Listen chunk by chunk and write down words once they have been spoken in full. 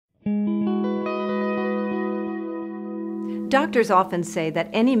Doctors often say that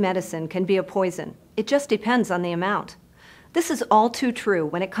any medicine can be a poison. It just depends on the amount. This is all too true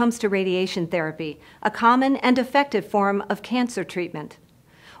when it comes to radiation therapy, a common and effective form of cancer treatment.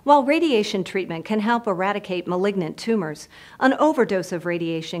 While radiation treatment can help eradicate malignant tumors, an overdose of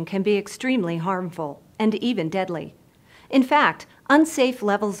radiation can be extremely harmful and even deadly. In fact, unsafe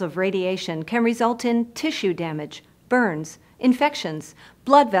levels of radiation can result in tissue damage, burns, infections,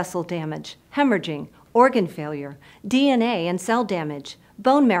 blood vessel damage, hemorrhaging, organ failure, DNA and cell damage,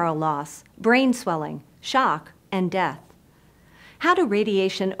 bone marrow loss, brain swelling, shock, and death. How do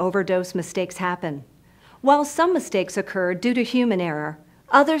radiation overdose mistakes happen? While some mistakes occur due to human error,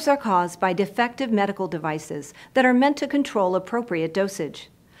 others are caused by defective medical devices that are meant to control appropriate dosage.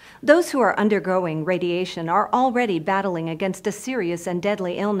 Those who are undergoing radiation are already battling against a serious and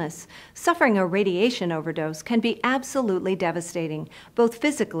deadly illness. Suffering a radiation overdose can be absolutely devastating, both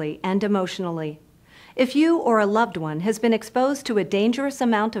physically and emotionally. If you or a loved one has been exposed to a dangerous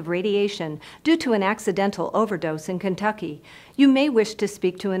amount of radiation due to an accidental overdose in Kentucky, you may wish to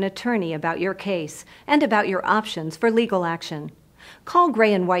speak to an attorney about your case and about your options for legal action. Call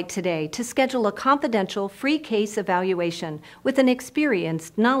Gray & White today to schedule a confidential free case evaluation with an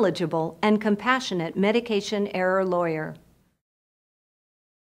experienced, knowledgeable, and compassionate medication error lawyer.